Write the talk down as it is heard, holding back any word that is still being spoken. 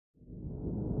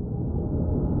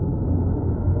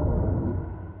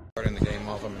starting the game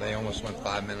off. I mean, they almost went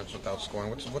 5 minutes without scoring.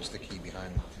 What's the key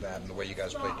behind that and the way you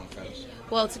guys play defense?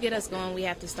 Well, to get us going, we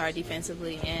have to start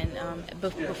defensively. And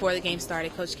before the game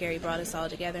started, Coach Carey brought us all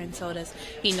together and told us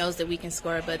he knows that we can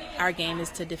score, but our game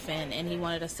is to defend. And he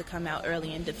wanted us to come out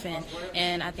early and defend.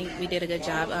 And I think we did a good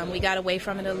job. We got away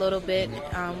from it a little bit.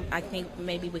 I think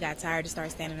maybe we got tired to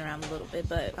start standing around a little bit,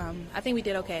 but I think we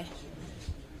did okay.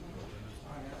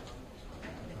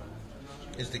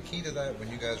 Is the key to that when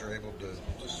you guys are able to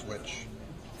switch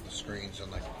the screens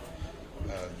and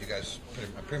you guys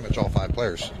pretty much all 5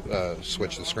 players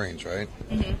switch the screens, right?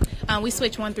 Mm-hmm. We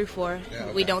switch 1 through 4. Yeah,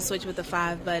 okay. We don't switch with the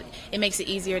 5, but it makes it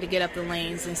easier to get up the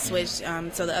lanes and switch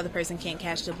so the other person can't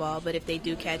catch the ball. But if they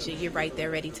do catch it, you're right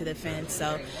there ready to defend.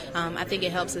 So I think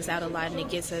it helps us out a lot, and it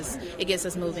gets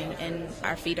us moving, and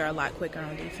our feet are a lot quicker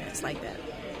on defense like that.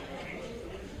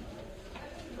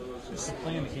 Just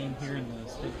playing the game here in the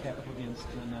state capitol against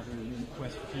another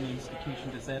West Virginia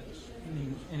institution, does that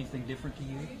mean anything different to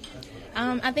you?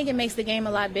 I think it makes the game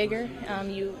a lot bigger.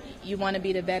 You want to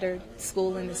be the better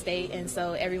school in the state, and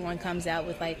so everyone comes out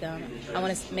with I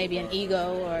want to maybe an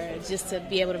ego or just to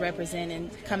be able to represent and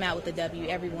come out with a W.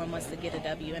 Everyone wants to get a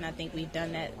W, and I think we've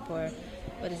done that for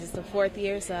the 4th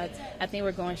year. So I think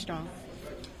we're going strong.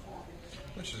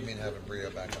 What does it mean having Bria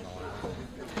back in the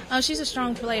line? She's a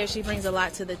strong player. She brings a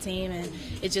lot to the team, and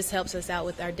it just helps us out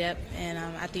with our depth. And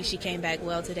I think she came back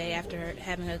well today after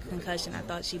having a concussion. I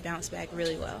thought she bounced back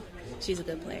really well. She's a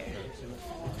good player.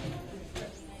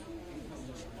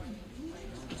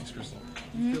 Thanks, Christal.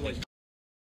 Mm-hmm.